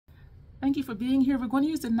Thank you for being here. We're going to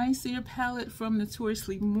use the nice Seer palette from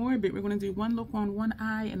Notoriously Morbid. We're going to do one look on one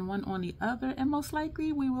eye and one on the other, and most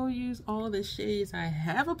likely we will use all the shades. I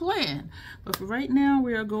have a plan, but for right now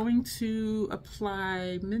we are going to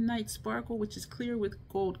apply Midnight Sparkle, which is clear with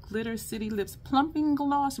gold glitter, City Lips Plumping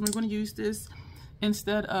Gloss, and we're going to use this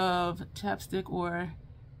instead of chapstick or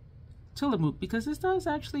Tillamook because this does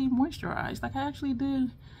actually moisturize. Like, I actually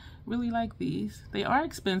do really like these. They are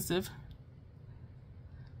expensive.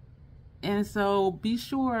 And so be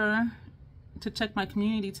sure to check my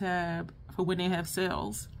community tab for when they have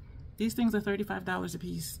sales. These things are $35 a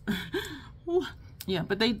piece. Yeah,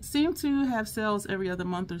 but they seem to have sales every other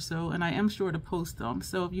month or so, and I am sure to post them.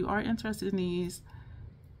 So if you are interested in these,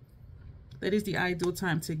 that is the ideal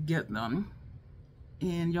time to get them.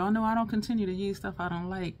 And y'all know I don't continue to use stuff I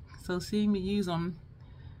don't like. So seeing me use them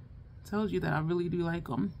tells you that I really do like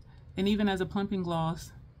them. And even as a plumping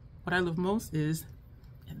gloss, what I love most is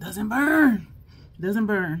it doesn't burn. It doesn't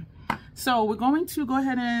burn. So we're going to go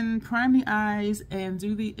ahead and prime the eyes and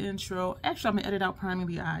do the intro. Actually, I'm going to edit out priming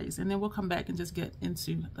the eyes, and then we'll come back and just get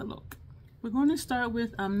into the look. We're going to start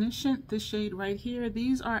with Omniscient, this shade right here.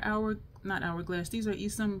 These are not Hourglass, these are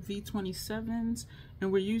Esom V27s,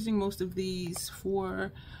 and we're using most of these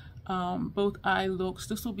for both eye looks.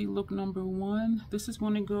 This will be look number 1. This is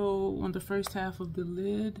going to go on the first half of the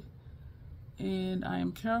lid. And I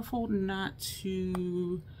am careful not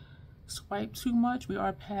to swipe too much. We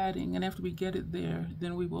are padding, and after we get it there,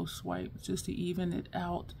 then we will swipe just to even it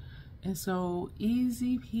out. And so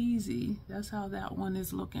easy peasy, that's how that one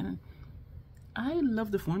is looking. I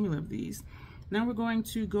love the formula of these. Now we're going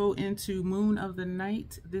to go into Moon of the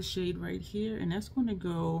Night, this shade right here, and that's going to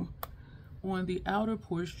go on the outer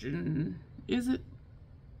portion. Is it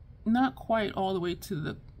not quite all the way to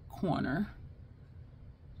the corner?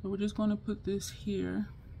 So we're just going to put this here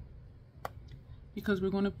because we're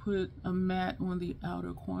going to put a matte on the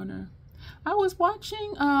outer corner. I was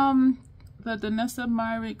watching the Danessa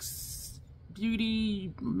Myricks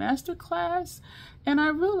Beauty Masterclass, and I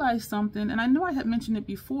realized something, and I know I had mentioned it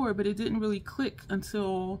before, but it didn't really click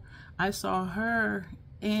until I saw her,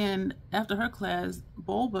 and after her class,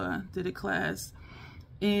 Bulba did a class,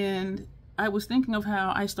 and I was thinking of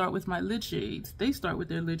how I start with my lid shades. They start with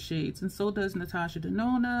their lid shades, and so does Natasha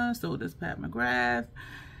Denona, so does Pat McGrath.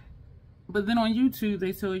 But then on YouTube,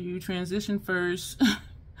 they tell you transition first,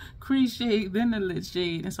 crease shade, then the lid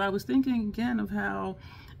shade. And so I was thinking again of how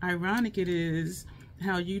ironic it is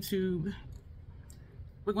how YouTube,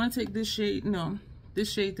 we're going to take this shade, no,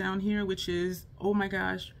 this shade down here, which is, oh my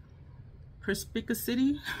gosh,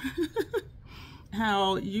 Perspicacity.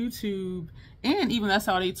 How YouTube, and even that's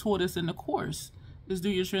how they taught us in the course, is do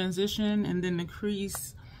your transition and then the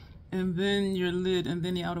crease and then your lid and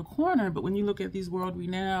then the outer corner. But when you look at these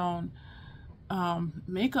world-renowned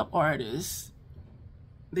makeup artists,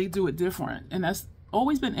 they do it different, and that's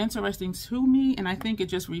always been interesting to me, and I think it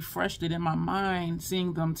just refreshed it in my mind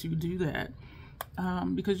seeing them to do that,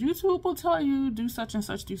 because YouTube will tell you do such and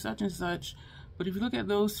such, do such and such, but if you look at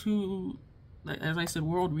those who, as I said,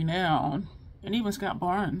 world-renowned, and even Scott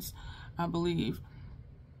Barnes, I believe,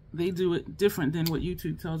 they do it different than what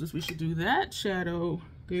YouTube tells us we should do. That shadow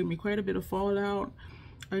gave me quite a bit of fallout.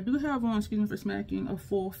 I do have on, excuse me for smacking, a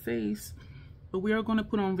full face, but we are going to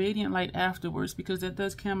put on Radiant Light afterwards because that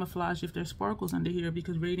does camouflage if there's sparkles under here,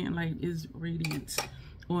 because Radiant Light is radiant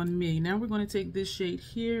on me. Now we're going to take this shade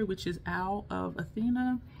here, which is Owl of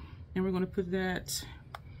Athena, and we're going to put that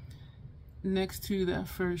next to that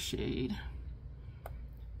first shade.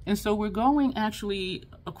 And so we're going actually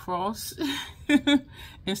across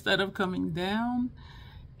instead of coming down.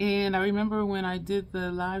 And I remember when I did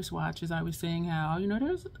the live swatches, I was saying how, you know,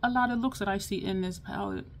 there's a lot of looks that I see in this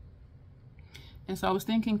palette. And so I was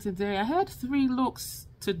thinking today, I had 3 looks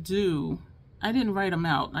to do. I didn't write them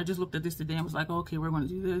out. I just looked at this today and was like, okay, we're going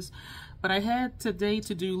to do this. But I had today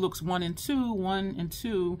to do looks 1 and 2, 1 and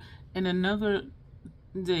 2, and another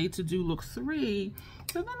day to do look 3.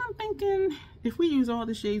 So then I'm thinking, if we use all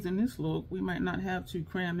the shades in this look, we might not have to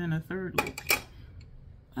cram in a 3rd look.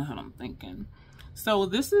 That's what I'm thinking. So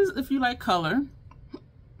this is if you like color.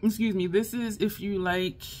 Excuse me, this is if you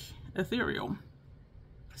like ethereal.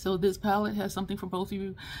 So this palette has something for both of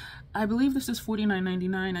you. I believe this is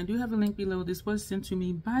 $49.99. I do have a link below. This was sent to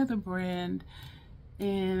me by the brand,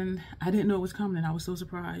 and I didn't know it was coming. I was so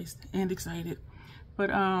surprised and excited. But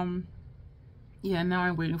yeah, now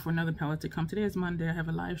I'm waiting for another palette to come. Today is Monday. I have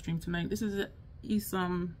a live stream tonight. This is a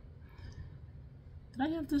Esom. Did I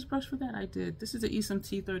have this brush for that? I did. This is a Esom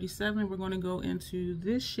T37. We're going to go into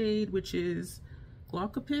this shade, which is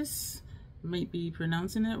Glaucopus. Might be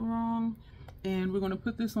pronouncing it wrong. And we're going to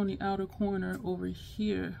put this on the outer corner over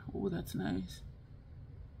here. Oh, that's nice.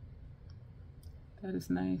 That is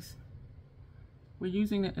nice. We're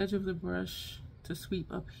using the edge of the brush to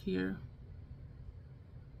sweep up here.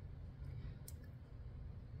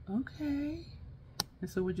 Okay. And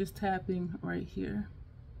so we're just tapping right here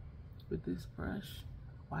with this brush.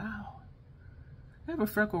 Wow. I have a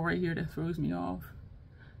freckle right here that throws me off.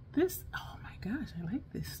 This, oh my gosh, I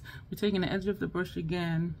like this. We're taking the edge of the brush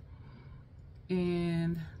again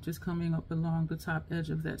and just coming up along the top edge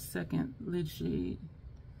of that second lid shade.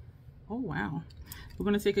 Oh wow. We're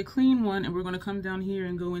going to take a clean one and we're going to come down here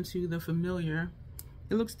and go into the familiar.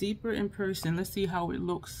 It looks deeper in person. Let's see how it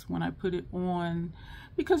looks when I put it on.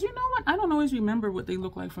 Because you know what? I don't always remember what they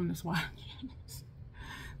look like from this wide.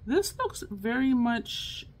 This looks very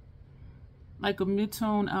much like a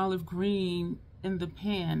mid-tone olive green in the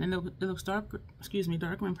pan, and it looks darker, excuse me,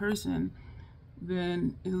 darker in person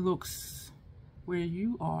than it looks where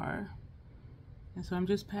you are. And so I'm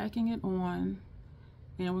just packing it on,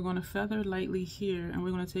 and we're going to feather lightly here, and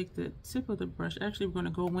we're going to take the tip of the brush. Actually, we're going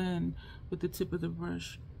to go in with the tip of the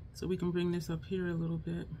brush so we can bring this up here a little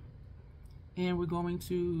bit, and we're going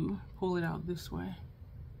to pull it out this way.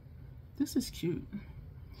 This is cute.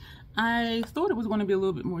 I thought it was going to be a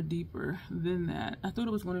little bit more deeper than that. I thought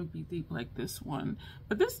it was going to be deep like this one,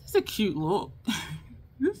 but this is a cute look.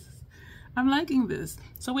 I'm liking this.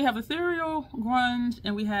 So we have ethereal grunge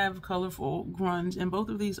and we have colorful grunge, and both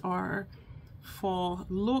of these are fall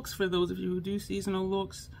looks for those of you who do seasonal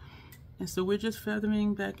looks. And so we're just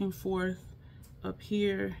feathering back and forth up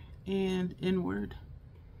here and inward.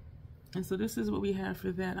 And so this is what we have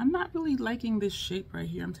for that. I'm not really liking this shape right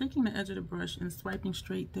here. I'm taking the edge of the brush and swiping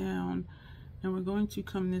straight down, and we're going to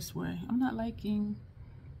come this way. I'm not liking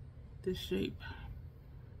this shape,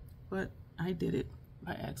 but I did it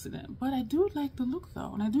by accident. But I do like the look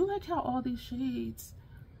though, and I do like how all these shades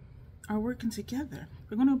are working together.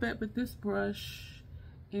 We're going to go back with this brush,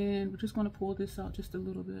 and we're just going to pull this out just a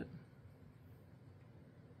little bit.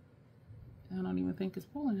 I don't even think it's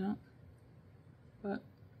pulling out, but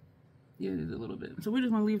yeah, it is a little bit. So we're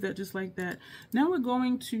just going to leave that just like that. Now we're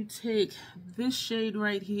going to take this shade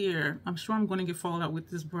right here. I'm sure I'm going to get fallout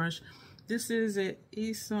with this brush. This is an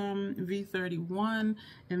ASUM V31,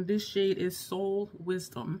 and this shade is Soul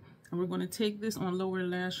Wisdom. And we're going to take this on lower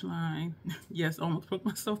lash line. Yes, almost poked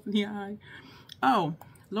myself in the eye. Oh,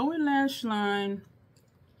 lower lash line,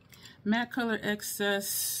 matte color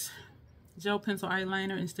excess gel pencil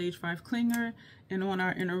eyeliner in stage 5 clinger, and on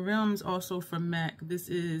our inner rims also from MAC, this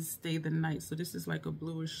is Stay the Night. So this is like a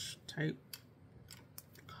bluish type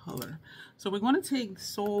color. So we're going to take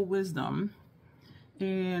Soul Wisdom,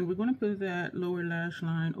 and we're going to put that lower lash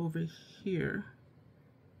line over here.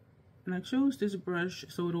 And I chose this brush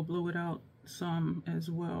so it'll blow it out some as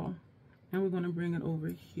well. And we're going to bring it over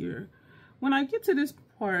here. When I get to this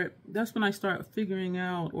part, that's when I start figuring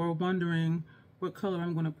out or wondering what color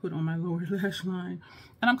I'm going to put on my lower lash line.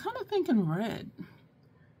 And I'm kind of thinking red,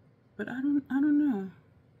 but I don't know.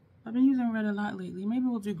 I've been using red a lot lately. Maybe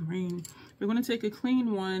we'll do green. We're going to take a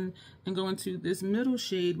clean one and go into this middle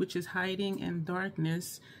shade, which is Hiding in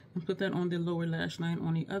Darkness, and put that on the lower lash line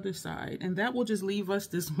on the other side. And that will just leave us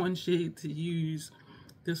this one shade to use,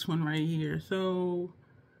 this one right here. So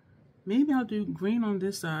maybe I'll do green on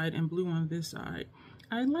this side and blue on this side.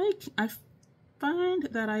 I find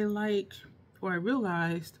that I like, or I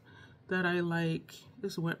realized that I like,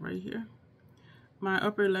 this wet right here, my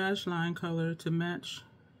upper lash line color to match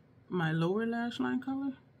my lower lash line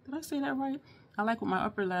color. Did I say that right? I like when my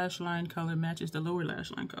upper lash line color matches the lower lash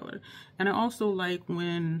line color. And I also like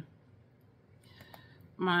when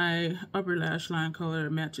my upper lash line color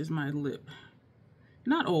matches my lip.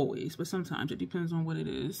 Not always, but sometimes. It depends on what it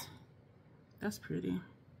is. That's pretty.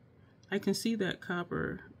 I can see that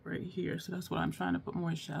copper right here, so that's what I'm trying to put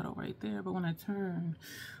more shadow right there. But when I turn,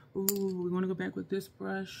 ooh, we want to go back with this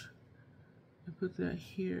brush and put that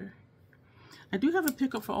here. I do have a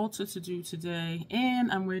pickup for Ulta to do today,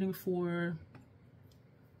 and I'm waiting for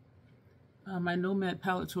my Nomad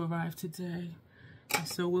palette to arrive today. And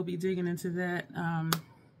so we'll be digging into that.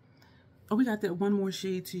 Oh, we got that one more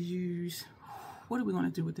shade to use. What are we going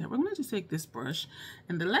to do with that? We're going to just take this brush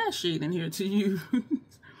and the last shade in here to use.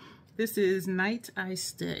 This is Night I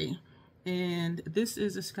Stay, and this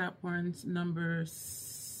is a Scott Barnes number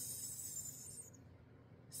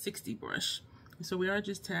 60 brush. So we are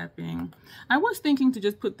just tapping. I was thinking to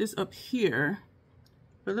just put this up here,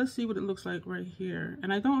 but let's see what it looks like right here.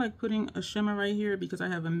 And I don't like putting a shimmer right here because I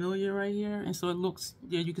have Amelia right here, and so it looks,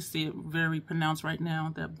 yeah, you can see it very pronounced right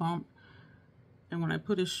now, that bump. And when I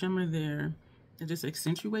put a shimmer there, it just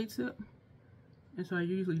accentuates it. And so I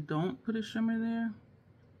usually don't put a shimmer there.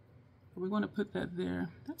 But we're going to put that there.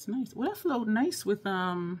 That's nice. Well, that flowed nice with,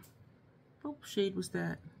 what shade was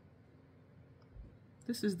that?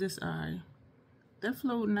 This is this eye. That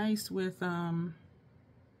flowed nice with,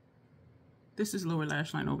 this is lower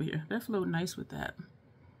lash line over here. That flowed nice with that.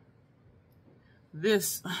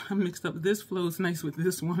 This, I mixed up. This flows nice with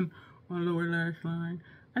this one on lower lash line.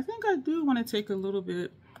 I think I do want to take a little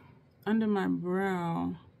bit under my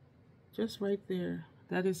brow. Just right there.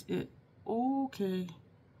 That is it. Okay.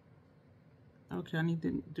 Okay, I need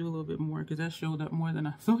to do a little bit more because that showed up more than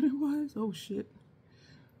I thought it was. Oh, shit.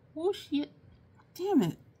 Oh, shit. Damn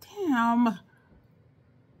it. Damn. All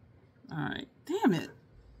right. Damn it.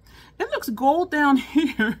 It looks gold down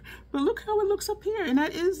here, but look how it looks up here. And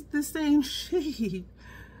that is the same shade.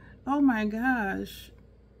 Oh, my gosh.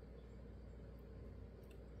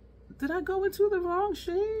 Did I go into the wrong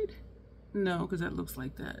shade? No, because that looks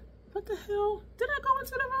like that. What the hell? Did I go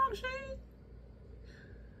into the wrong shade?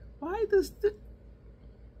 Why does did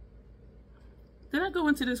I go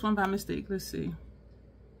into this one by mistake? Let's see.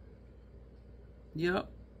 Yep.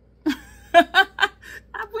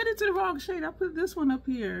 I went into the wrong shade. I put this one up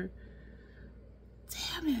here.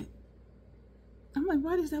 Damn it. I'm like,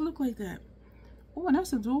 why does that look like that? Oh, and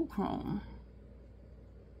that's a dual chrome.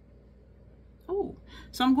 Oh,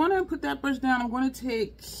 so I'm going to put that brush down. I'm going to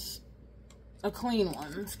take a clean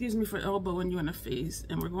one. Excuse me for elbowing you in the face.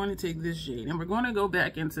 And we're going to take this shade. And we're going to go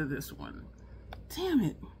back into this one. Damn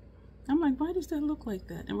it. I'm like, why does that look like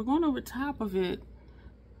that? And we're going over top of it.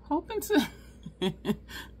 Hoping to...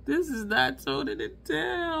 This is not toning it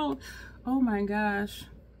down. Oh my gosh.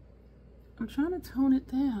 I'm trying to tone it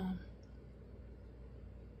down.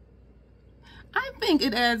 I think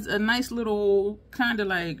it adds a nice little kind of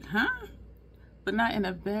like, huh? But not in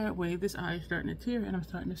a bad way. This eye is starting to tear and I'm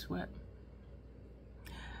starting to sweat.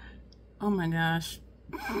 Oh my gosh.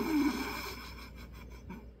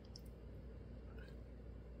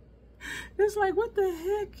 It's like, what the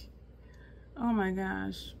heck? Oh my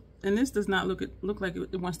gosh. And this does not look like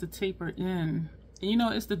it wants to taper in. And you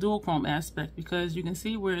know, it's the dual chrome aspect because you can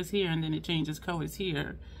see where it's here and then it changes colors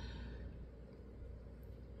here.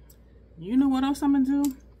 You know what else I'm gonna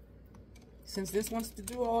do? Since this wants to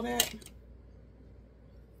do all that,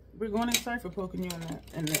 we're going to start for poking you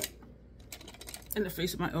in the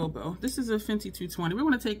face of my elbow. This is a Fenty 220. We're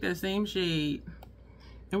going to take that same shade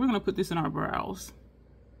and we're going to put this in our brows.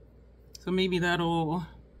 So maybe that'll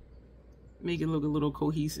make it look a little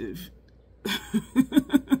cohesive.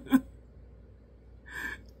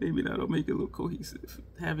 Maybe that'll make it look cohesive,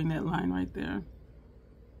 having that line right there.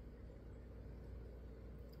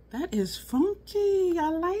 That is funky. I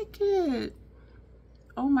like it.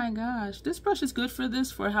 Oh my gosh. This brush is good for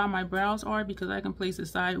this, for how my brows are, because I can place it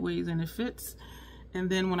sideways and it fits. And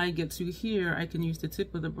then when I get to here, I can use the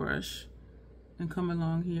tip of the brush and come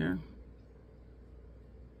along here.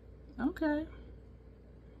 Okay.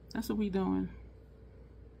 That's what we doing.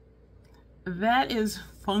 That is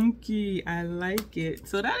funky. I like it.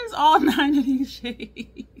 So that is all 9 of these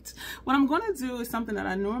shades. What I'm going to do is something that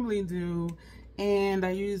I normally do. And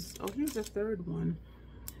I use, oh, here's the third one.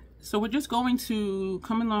 So we're just going to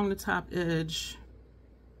come along the top edge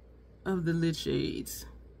of the lid shades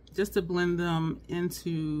just to blend them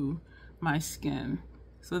into my skin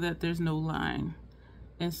so that there's no line.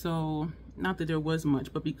 And so, not that there was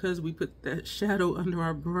much, but because we put that shadow under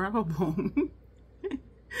our brow bone,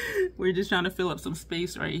 we're just trying to fill up some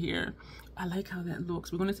space right here. I like how that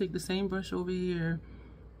looks. We're going to take the same brush over here,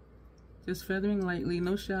 just feathering lightly,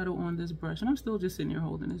 no shadow on this brush. And I'm still just sitting here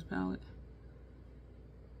holding this palette,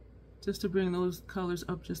 just to bring those colors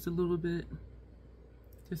up just a little bit,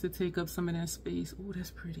 just to take up some of that space. Oh,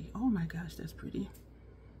 that's pretty. Oh my gosh, that's pretty.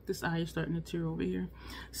 This eye is starting to tear over here.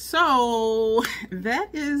 So that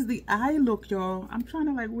is the eye look, y'all. I'm trying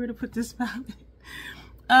to like where to put this palette.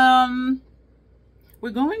 We're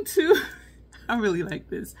going to, I really like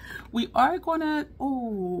this. We are gonna,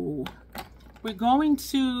 oh, we're going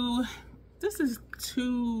to, this is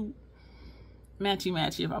too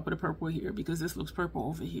matchy-matchy if I put a purple here, because this looks purple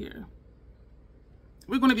over here.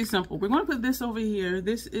 We're going to be simple. We're going to put this over here.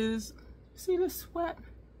 This is, see this sweat?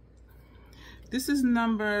 This is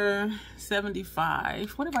number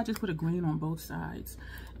 75. What if I just put a green on both sides?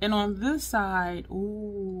 And on this side,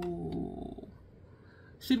 ooh,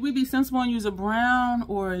 should we be sensible and use a brown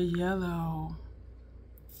or a yellow?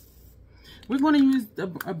 We're going to use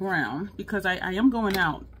a brown because I am going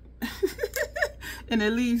out. And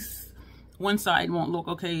at least one side won't look,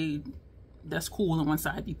 okay, that's cool, and one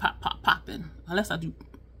side be popping. Unless I do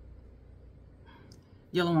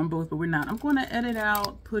yellow on both, but we're not. I'm going to edit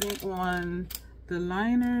out putting on the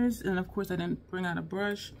liners, and of course I didn't bring out a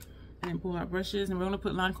brush. I didn't pull out brushes. And we're going to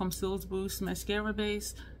put Lancome Cils Boost Mascara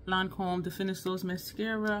Base, Lancome Definitive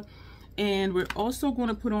Mascara. And we're also going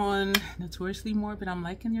to put on Notoriously Morbid, I'm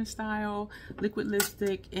Liking Your Style, liquid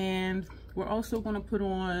lipstick. And we're also going to put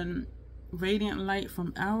on Radiant Light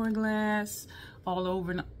from Hourglass all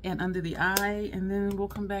over and under the eye. And then we'll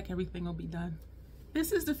come back, everything will be done.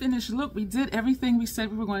 This is the finished look. We did everything we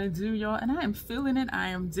said we were going to do, y'all. And I am feeling it. I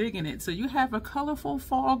am digging it. So you have a colorful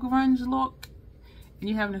fall grunge look. And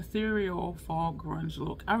you have an ethereal fall grunge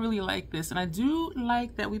look. I really like this. And I do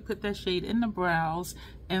like that we put that shade in the brows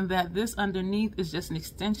and that this underneath is just an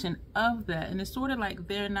extension of that. And it's sort of like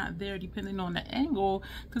they're not there depending on the angle.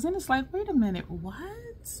 Because then it's like, wait a minute,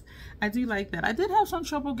 what? I do like that. I did have some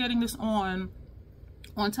trouble getting this on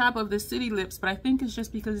top of the City Lips, but I think it's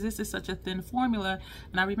just because this is such a thin formula.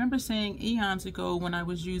 And I remember saying eons ago when I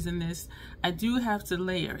was using this, I do have to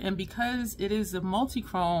layer. And because it is a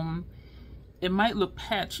multi-chrome, it might look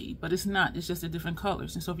patchy, but it's not. It's just the different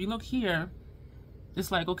colors. And so if you look here,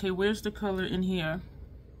 it's like, okay, where's the color in here?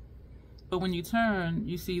 But when you turn,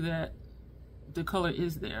 you see that the color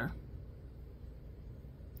is there.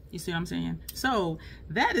 You see what I'm saying? So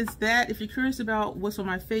that is that. If you're curious about what's on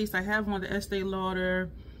my face, I have on the Estee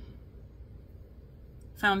Lauder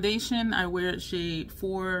foundation. I wear it shade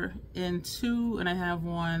 4 and 2, and I have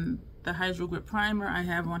on the Hydro Grip Primer. I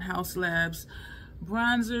have on Haus Labs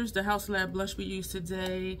bronzers. The Haus Lab blush we used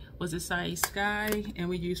today was Acai Sky, and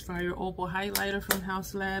we used Fire Opal highlighter from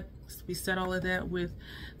Haus Lab. We set all of that with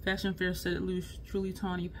Fashion Fair Set It Loose Truly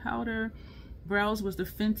Tawny powder. Brows was the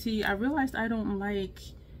Fenty. I realized I don't like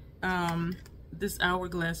this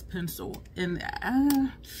Hourglass pencil, and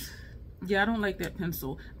yeah, I don't like that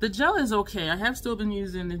pencil. The gel is okay. I have still been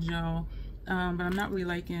using the gel, but I'm not really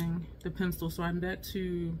liking the pencil, so I'm back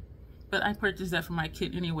to, but I purchased that for my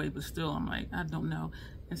kit anyway, but still I'm like, I don't know.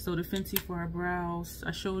 And so the Fenty for our brows,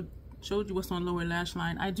 I showed you what's on lower lash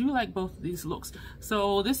line. I do like both of these looks.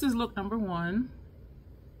 So this is look number 1,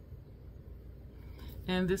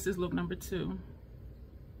 and this is look number 2.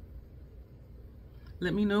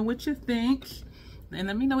 Let me know what you think, and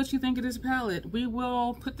let me know what you think of this palette. We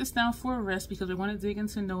will put this down for a rest because we want to dig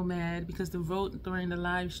into Nomad, because the vote during the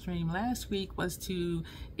live stream last week was to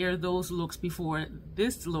air those looks before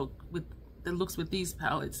this look with the looks with these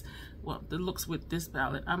palettes. Well, the looks with this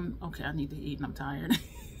palette. Okay, I need to eat and I'm tired.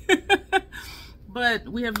 But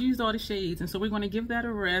we have used all the shades, and so we're going to give that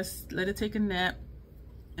a rest, let it take a nap.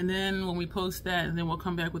 And then when we post that, and then we'll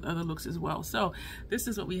come back with other looks as well. So this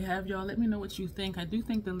is what we have, y'all. Let me know what you think. I do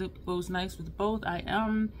think the lip goes nice with both. I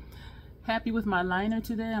am happy with my liner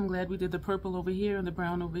today. I'm glad we did the purple over here and the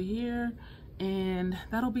brown over here. And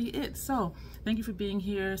that'll be it. So thank you for being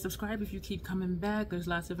here. Subscribe if you keep coming back. There's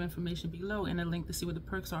lots of information below and a link to see what the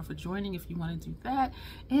perks are for joining if you want to do that.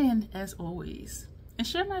 And as always, and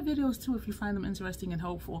share my videos too if you find them interesting and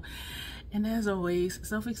helpful. And as always,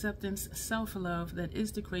 self-acceptance, self-love, that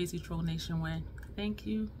is the Crazy Troll Nation way. Thank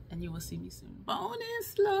you, and you will see me soon.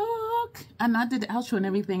 Bonus look! And I did the outro and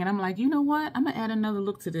everything, and I'm like, you know what? I'm going to add another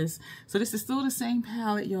look to this. So this is still the same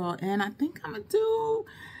palette, y'all. And I think I'm going to do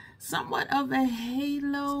somewhat of a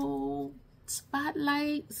halo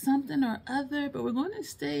spotlight, something or other. But we're going to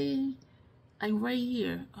stay like right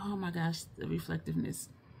here. Oh my gosh, the reflectiveness.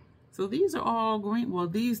 So these are all green. Well,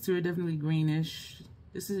 these two are definitely greenish.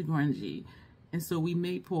 This is grungy. And so we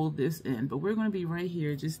may pull this in, but we're going to be right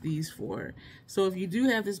here, just these 4. So if you do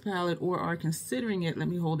have this palette or are considering it, let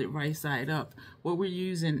me hold it right side up. What we're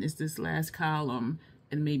using is this last column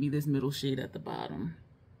and maybe this middle shade at the bottom.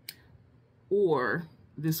 Or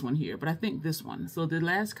this one here, but I think this one. So the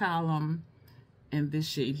last column and this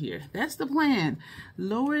shade here. That's the plan.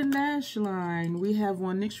 Lower lash line, we have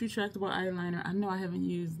one NYX retractable eyeliner. I know I haven't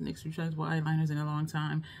used NYX retractable eyeliners in a long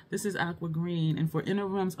time. This is aqua green. And for inner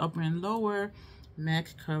rooms, upper and lower,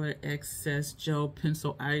 MAC Color Excess Gel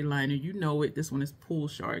Pencil Eyeliner. You know it. This one is Pool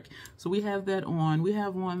Shark. So we have that on. We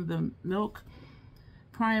have on the Milk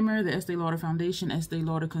Primer, the Estee Lauder Foundation, Estee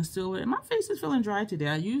Lauder Concealer. And my face is feeling dry today.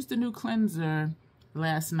 I used the new cleanser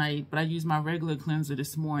last night, but I used my regular cleanser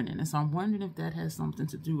this morning, and so I'm wondering if that has something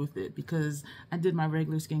to do with it, because I did my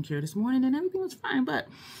regular skincare this morning and everything was fine. But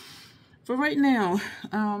for right now,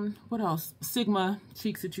 what else? Sigma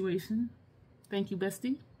cheek situation. Thank you,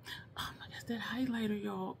 bestie. Oh my gosh, that highlighter,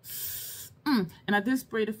 y'all. And I did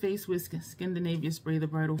spray the face with Scandinavia Spray, the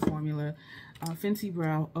bridal formula. Fenty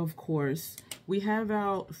Brow, of course. We have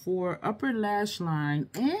out for upper lash line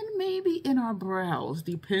and maybe in our brows,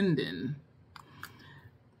 depending.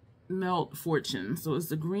 Melt Fortune. So it's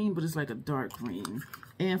the green, but it's like a dark green.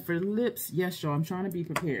 And for lips, yes, y'all, I'm trying to be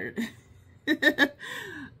prepared.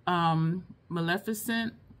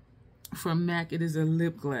 Maleficent from MAC. It is a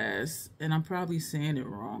lip gloss, and I'm probably saying it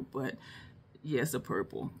wrong, but yes, a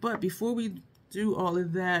purple. But before we do all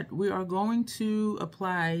of that, we are going to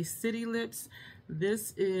apply City Lips.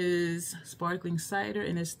 This is sparkling cider,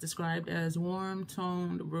 and it's described as warm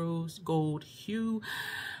toned rose gold hue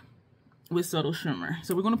with subtle shimmer.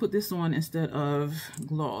 So we're going to put this on instead of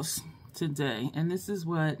gloss today, and this is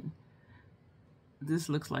what this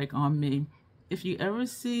looks like on me. If you ever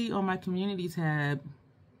see on my community tab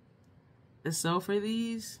a sale for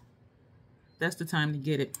these, that's the time to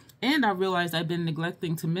get it. And I realized I've been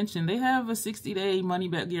neglecting to mention they have a 60-day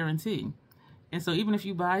money-back guarantee. And so even if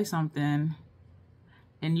you buy something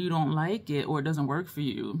and you don't like it or it doesn't work for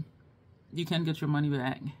you, you can get your money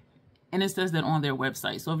back. And it says that on their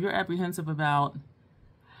website. So if you're apprehensive about,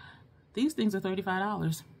 these things are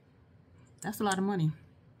 $35. That's a lot of money.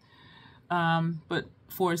 But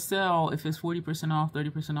for a sale, if it's 40% off,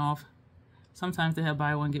 30% off, sometimes they have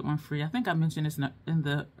buy one, get one free. I think I mentioned this in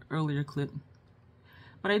the earlier clip.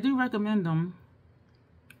 But I do recommend them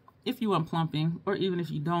if you want plumping, or even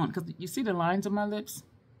if you don't, because you see the lines on my lips,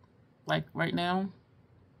 like right now.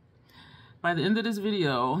 By the end of this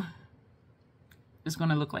video, it's going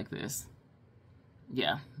to look like this.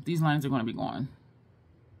 Yeah, these lines are going to be gone.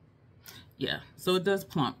 Yeah, so it does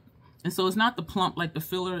plump. And so it's not the plump like the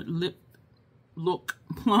filler lip look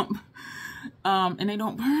plump. And they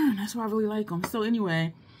don't burn. That's why I really like them. So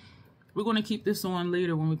anyway, we're going to keep this on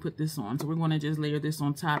later when we put this on. So we're going to just layer this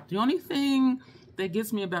on top. The only thing that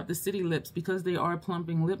gets me about the City Lips, because they are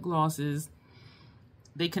plumping lip glosses,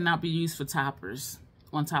 they cannot be used for toppers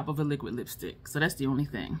on top of a liquid lipstick. So that's the only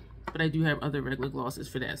thing. But I do have other regular glosses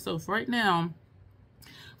for that. So for right now,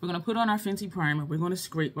 we're going to put on our Fenty primer. We're going to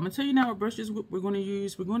scrape. I'm going to tell you now what brushes we're going to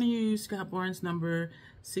use. We're going to use Scott Barnes number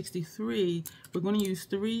 63. We're going to use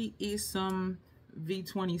 3 Esom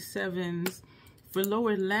V27s. For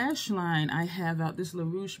lower lash line, I have out this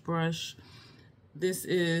LaRouche brush. This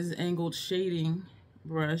is angled shading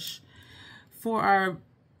brush. For our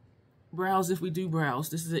brows, if we do brows,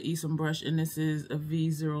 this is an Esom brush, and this is a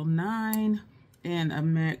V09 and a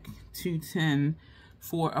MAC 210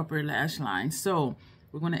 for upper lash line. So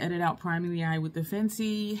we're going to edit out priming the eye with the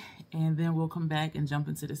Fenty, and then we'll come back and jump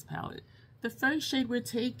into this palette. The first shade we're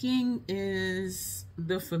taking is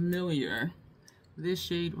the Familiar, this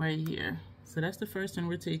shade right here. So that's the first one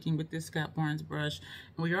we're taking with this Scott Barnes brush.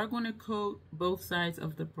 And we are going to coat both sides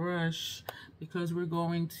of the brush because we're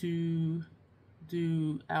going to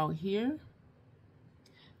do out here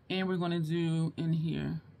and we're going to do in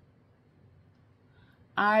here.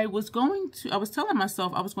 I was telling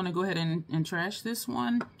myself I was going to go ahead and trash this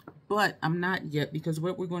one, but I'm not yet, because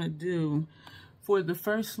what we're going to do for the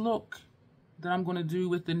first look that I'm going to do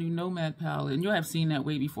with the new Nomad palette, and you'll have seen that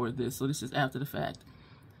way before this, so this is after the fact.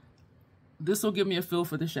 This will give me a feel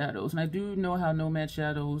for the shadows, and I do know how Nomad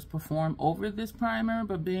shadows perform over this primer,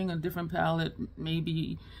 but being a different palette,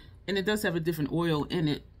 maybe, and it does have a different oil in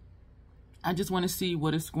it, I just want to see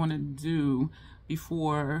what it's going to do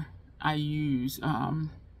before I use,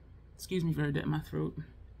 excuse me for that in my throat,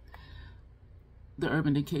 the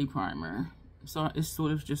Urban Decay primer. So it's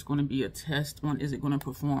sort of just going to be a test on, is it going to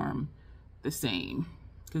perform the same?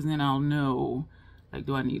 Because then I'll know, like,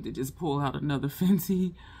 do I need to just pull out another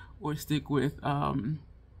Fenty or stick with the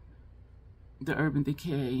Urban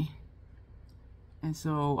Decay? And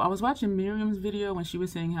so I was watching Miriam's video when she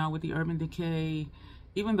was saying how with the Urban Decay,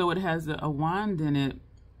 even though it has a wand in it,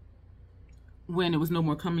 when it was no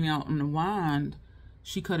more coming out on the wand,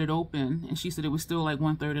 she cut it open, and she said it was still like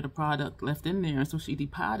 1/3 of the product left in there. So she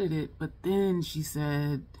depotted it, but then she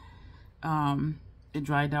said it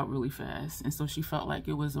dried out really fast, and so she felt like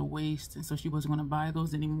it was a waste, and so she wasn't going to buy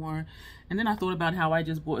those anymore. And then I thought about how I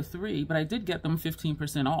just bought 3, but I did get them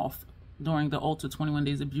 15% off during the Ulta 21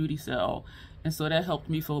 Days of Beauty sale, and so that helped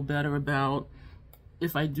me feel better about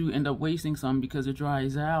if I do end up wasting some because it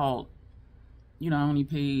dries out. You know, I only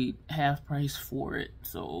paid half price for it.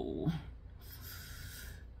 So,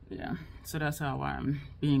 yeah. So that's how I'm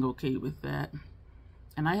being okay with that.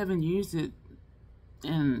 And I haven't used it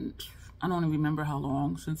in, I don't even remember how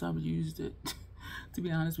long since I've used it, to be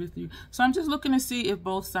honest with you. So I'm just looking to see if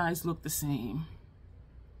both sides look the same.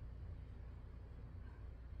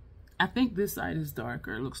 I think this side is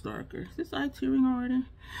darker, looks darker. Is this side tearing already?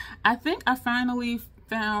 I think I finally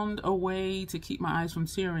found a way to keep my eyes from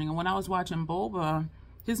tearing. And when I was watching Boba,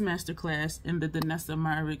 his masterclass in the Danessa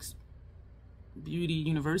Myricks Beauty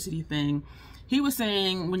University thing, he was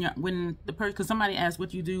saying when the person, because somebody asked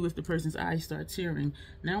what you do if the person's eyes start tearing.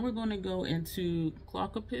 Now we're going to go into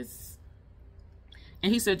Glaucopus,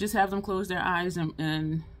 and he said just have them close their eyes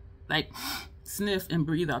and like sniff and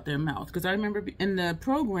breathe out their mouth. Because I remember in the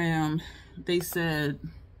program, they said,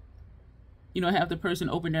 you know, have the person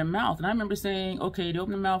open their mouth. And I remember saying, okay, they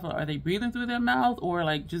open their mouth, are they breathing through their mouth, or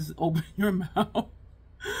like just open your mouth?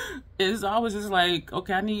 It's always just like,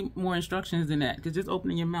 okay, I need more instructions than that, because just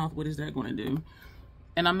opening your mouth, what is that going to do?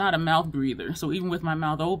 And I'm not a mouth breather, so even with my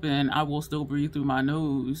mouth open, I will still breathe through my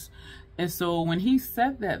nose. And so when he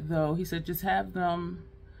said that, though, he said just have them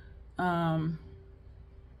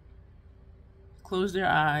close their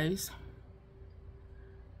eyes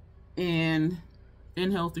and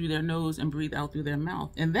inhale through their nose and breathe out through their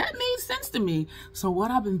mouth. And that made sense to me. So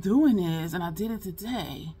what I've been doing is, and I did it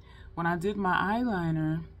today, when I did my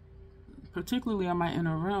eyeliner, particularly on my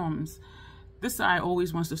inner realms, this eye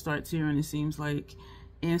always wants to start tearing, it seems like.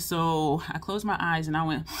 And so I closed my eyes and I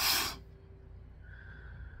went,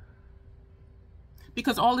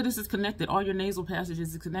 because all of this is connected, all your nasal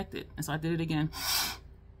passages is connected. And so I did it again.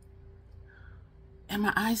 And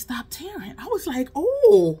my eyes stopped tearing. I was like,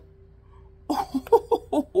 oh.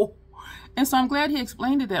 And so I'm glad he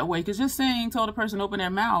explained it that way, because just saying, tell the person to open their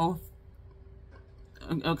mouth.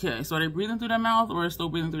 Okay, so are they breathing through their mouth, or still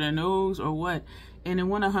breathing through their nose, or what? And in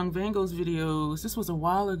one of Hung Vango's videos, this was a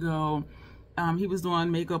while ago, he was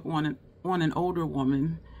doing makeup on an older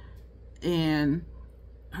woman, and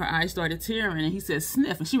her eyes started tearing, and he said,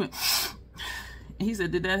 sniff, and she went, and he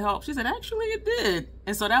said, did that help? She said, actually it did.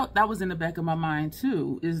 And so that was in the back of my mind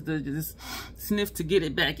too, is the just sniff to get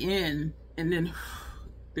it back in, and then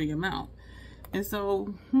through your mouth. And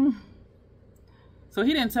so, so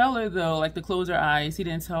he didn't tell her, though, like, to close her eyes. He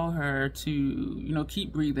didn't tell her to, you know,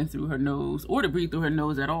 keep breathing through her nose, or to breathe through her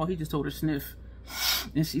nose at all. He just told her sniff.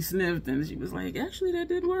 And she sniffed, and she was like, actually, that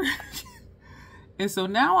did work. And so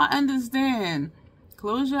now I understand.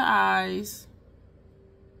 Close your eyes.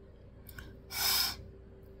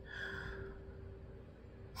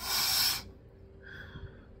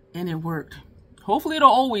 And it worked. Hopefully it'll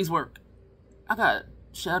always work. I got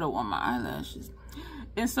shadow on my eyelashes.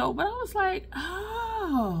 And so, but I was like,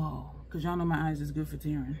 oh, because y'all know my eyes is good for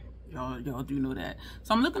tearing. Y'all do know that.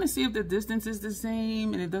 So I'm looking to see if the distance is the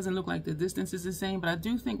same, and it doesn't look like the distance is the same, but I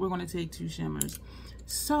do think we're going to take 2 shimmers.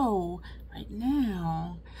 So right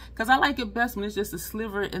now, because I like it best when it's just a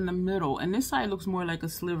sliver in the middle, and this side looks more like a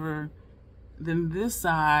sliver than this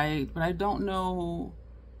side, but I don't know,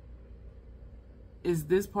 is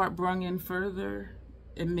this part brung in further?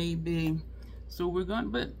 It may be. So we're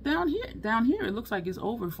going, but down here, it looks like it's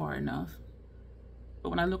over far enough.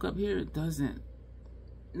 But when I look up here, it doesn't.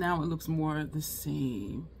 Now it looks more the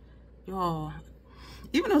same. Y'all,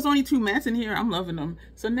 even though it's only 2 mats in here, I'm loving them.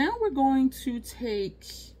 So now we're going to take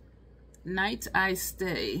Night I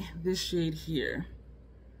Stay, this shade here.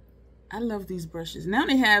 I love these brushes. Now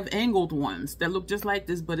they have angled ones that look just like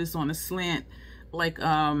this, but it's on a slant, like, it's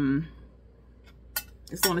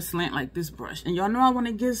on a slant like this brush. And y'all know I want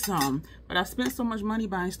to get some, but I spent so much money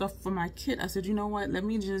buying stuff for my kit. I said, you know what? Let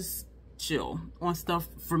me just chill on stuff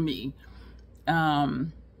for me.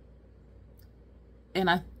 And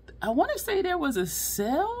I want to say there was a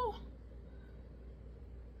sale.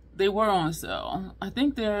 They were on sale. I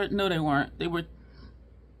think no, they weren't. They were,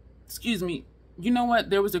 excuse me. You know what?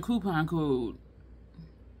 There was a coupon code.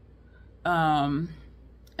 And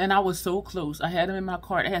I was so close. I had them in my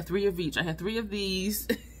cart. I had 3 of each. I had 3 of these.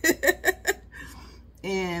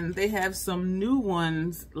 And they have some new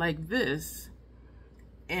ones like this.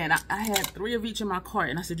 And I had 3 of each in my cart.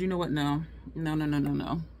 And I said, you know what? No.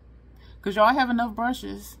 Because y'all, I have enough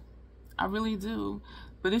brushes. I really do.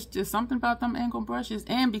 But it's just something about them angled brushes.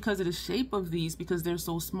 And because of the shape of these, because they're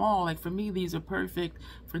so small, like for me, these are perfect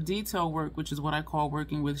for detail work, which is what I call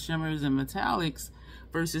working with shimmers and metallics,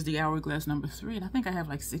 versus the Hourglass number 3. And I think I have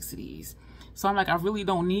like 6 of these. So I'm like, I really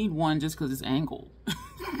don't need one just because it's angled.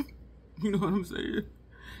 You know what I'm saying?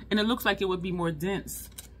 And it looks like it would be more dense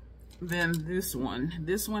than this one.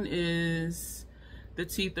 This one is the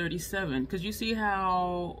T37. Because you see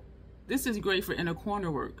how this is great for inner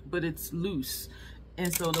corner work, but it's loose.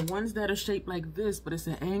 And so the ones that are shaped like this, but it's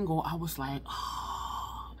an angle, I was like,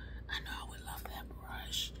 oh, I know I would love that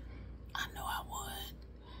brush. I know I would.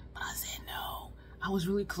 But I said no. I was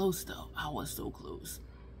really close though. I was so close.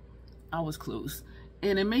 I was close.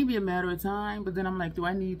 And it may be a matter of time, but then I'm like, do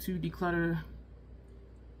I need to declutter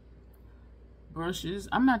brushes?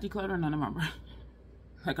 I'm not decluttering none of my brushes.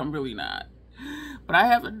 Like, I'm really not. But I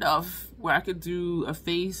have enough where I could do a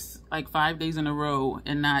face like 5 days in a row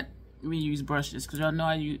and not reuse brushes, because y'all know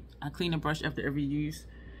I clean a brush after every use.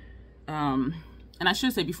 And I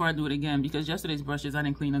should say before I do it again, because yesterday's brushes I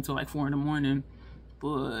didn't clean until like 4 in the morning,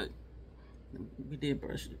 but we did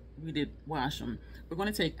wash them. We're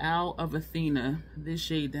going to take Out of Athena, this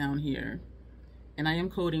shade down here, And I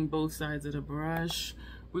am coating both sides of the brush.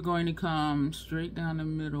 We're going to come straight down the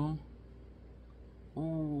middle.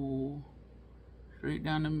 Oh, straight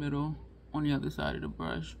down the middle on the other side of the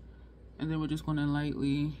brush. And then we're just going to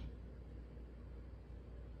lightly,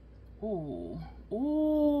 oh,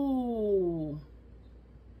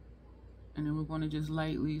 and then we're going to just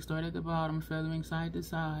lightly start at the bottom, feathering side to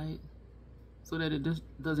side, so that it just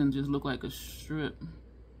doesn't just look like a strip.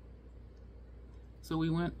 So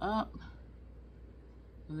we went up,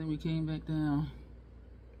 and then we came back down.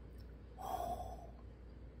 Wow.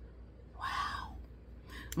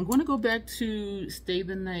 I'm going to go back to Stay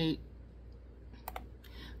the Night,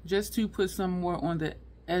 just to put some more on the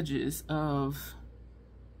edges of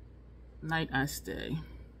Night I Stay.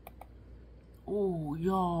 Oh,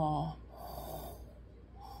 y'all.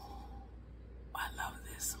 I love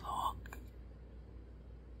this look.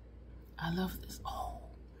 I love this. Oh,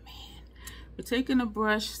 man. We're taking a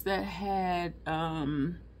brush that had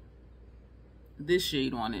this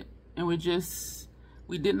shade on it. And we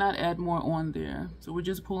did not add more on there. So we're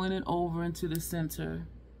just pulling it over into the center.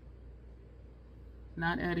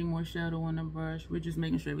 Not adding more shadow on the brush. We're just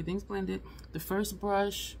making sure everything's blended. The first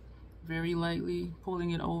brush, very lightly, pulling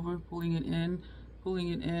it over, pulling it in, pulling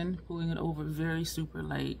it in, pulling it over, very super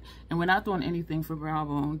light. And we're not doing anything for brow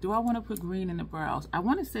bone. Do I want to put green in the brows? I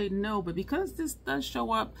want to say no, but because this does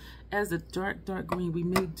show up as a dark green, we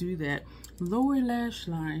may do that. Lower lash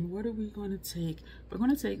line, what are we going to take? We're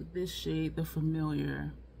going to take this shade, the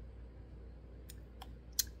Familiar.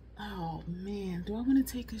 Oh man, do I want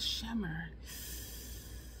to take a shimmer?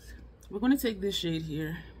 We're going to take this shade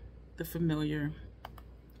here, the Familiar,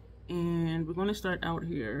 and we're going to start out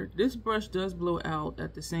here. This brush does blow out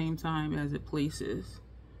at the same time as it places.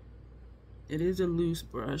 It is a loose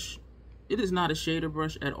brush. It is not a shader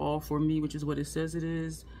brush at all for me, which is what it says it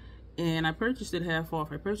is. And I purchased it half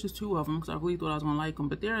off. I purchased 2 of them because I really thought I was going to like them,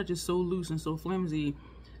 but they're just so loose and so flimsy.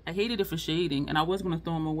 I hated it for shading, and I was going to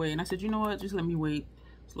throw them away. And I said, you know what, just let me wait,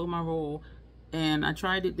 slow my roll. And I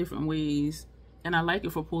tried it different ways. And I like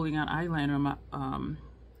it for pulling out eyeliner in my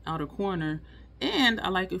outer corner. And I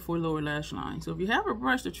like it for lower lash line. So if you have a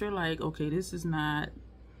brush that you're like, okay, this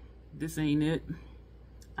ain't it.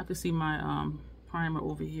 I can see my primer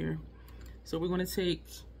over here. So we're going to take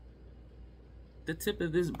the tip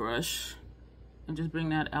of this brush and just bring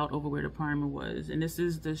that out over where the primer was. And this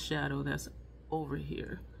is the shadow that's over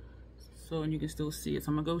here. So, and you can still see it. So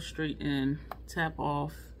I'm going to go straight in, tap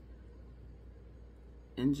off,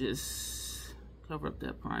 and just cover up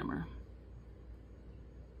that primer.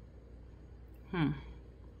 Okay.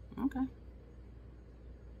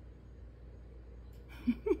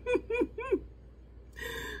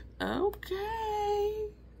 Okay.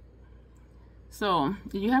 So,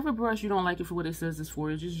 if you have a brush, you don't like it for what it says it's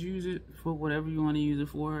for, just use it for whatever you want to use it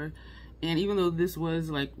for. And even though this was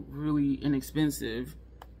like really inexpensive,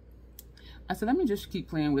 I said, let me just keep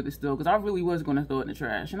playing with it still, because I really was going to throw it in the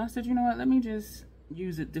trash. And I said, you know what, let me just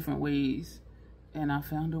use it different ways. And I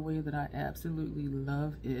found a way that I absolutely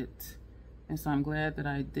love it. And so I'm glad that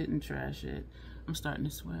I didn't trash it. I'm starting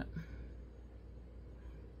to sweat.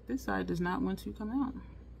 This side does not want to come out,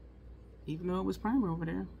 even though it was primer over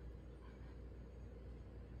there.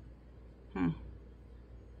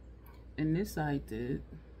 And this side did.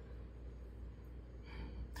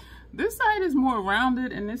 This side is more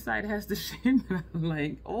rounded, and this side has the shade that I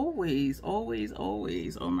like. Always, always,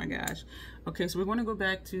 always. Oh my gosh. Okay, so we're going to go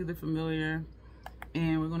back to the Familiar,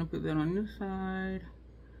 and we're going to put that on this side,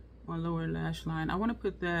 on lower lash line. I want to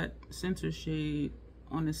put that center shade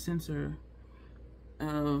on the center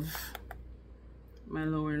of my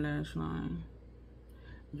lower lash line.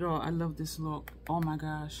 Y'all, I love this look. Oh my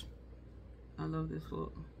gosh. I love this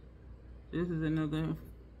look. This is another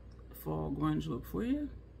fall grunge look for you,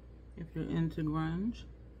 if you're into grunge,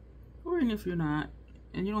 or even if you're not,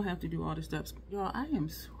 and you don't have to do all the steps. Y'all, I am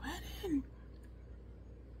sweating.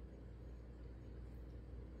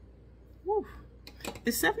 Woo.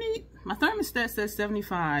 It's 70, my thermostat says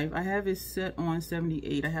 75. I have it set on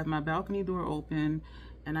 78. I have my balcony door open,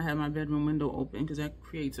 and I have my bedroom window open because that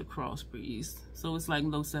creates a cross breeze. So it's like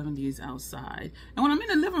low 70s outside. And when I'm in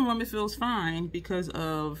the living room, it feels fine because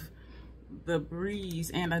of the breeze,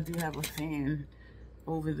 and I do have a fan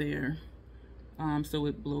over there. So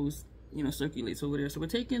it blows, you know, circulates over there. So we're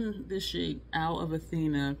taking this shade out of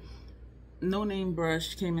Athena. No name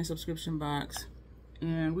brush, came in subscription box.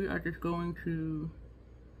 And we are just going to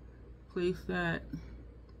place that,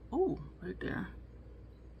 oh, right there.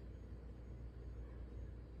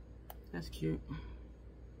 That's cute.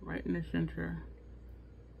 Right in the center.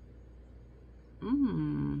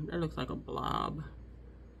 That looks like a blob.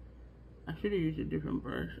 I should have used a different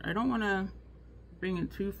brush. I don't want to bring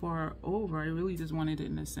it too far over. I really just wanted it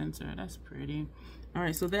in the center. That's pretty. All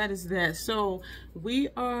right, so that is that. So we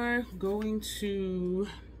are going to,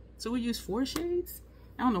 so we use 4 shades.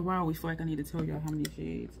 I don't know why I always feel like I need to tell y'all how many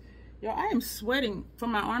shades. Y'all, I am sweating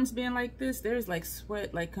from my arms being like this. There's like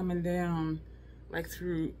sweat like coming down like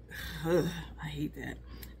through. I hate that.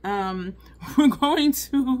 We're going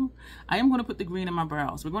to, I am going to put the green in my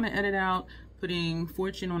brows. We're going to edit out putting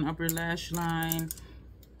Fortune on upper lash line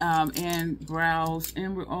and brows,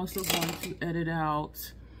 and we're also going to edit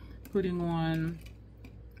out putting on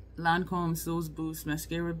Lancome Sills Boost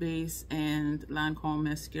mascara base and Lancome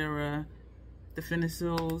mascara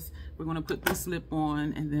Definicils. We're going to put this lip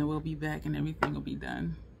on, and then we'll be back and everything will be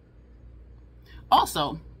done.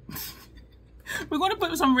 Also, we're going to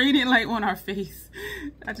put some radiant light on our face.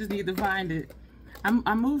 I just need to find it.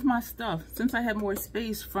 I moved my stuff. Since I had more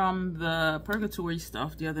space from the Purgatory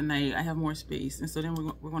stuff the other night, I have more space. And so then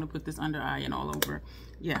we're going to put this under eye and all over.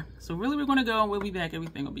 Yeah, so really we're going to go and we'll be back.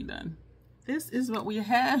 Everything will be done. This is what we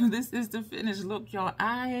have. This is the finished look, y'all.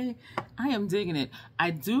 I am digging it.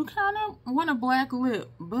 I do kind of want a black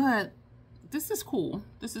lip, but this is cool.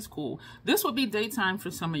 This is cool. This would be daytime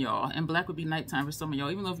for some of y'all, and black would be nighttime for some of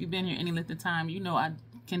y'all. Even though if you've been here any length of time, you know I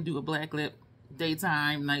can do a black lip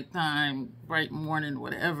daytime, nighttime, bright morning,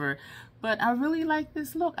 whatever. But I really like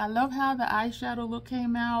this look. I love how the eyeshadow look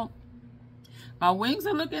came out. My wings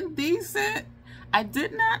are looking decent. I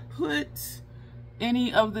did not put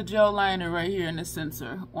any of the gel liner right here in the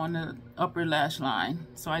center on the upper lash line.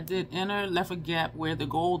 So I did inner, left a gap where the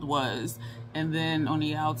gold was, and then on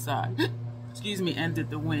the outside, excuse me, and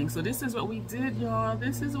did the wing. So this is what we did, y'all.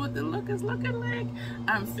 This is what the look is looking like.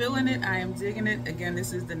 I'm feeling it. I am digging it. Again,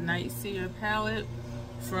 this is the Night Seer palette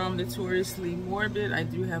from Notoriously Morbid. I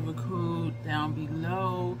do have a code down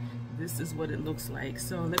below. This is what it looks like.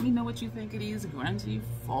 So let me know what you think of these grungy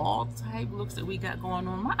fall type looks that we got going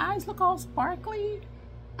on. My eyes look all sparkly.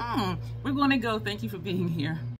 We're going to go. Thank you for being here.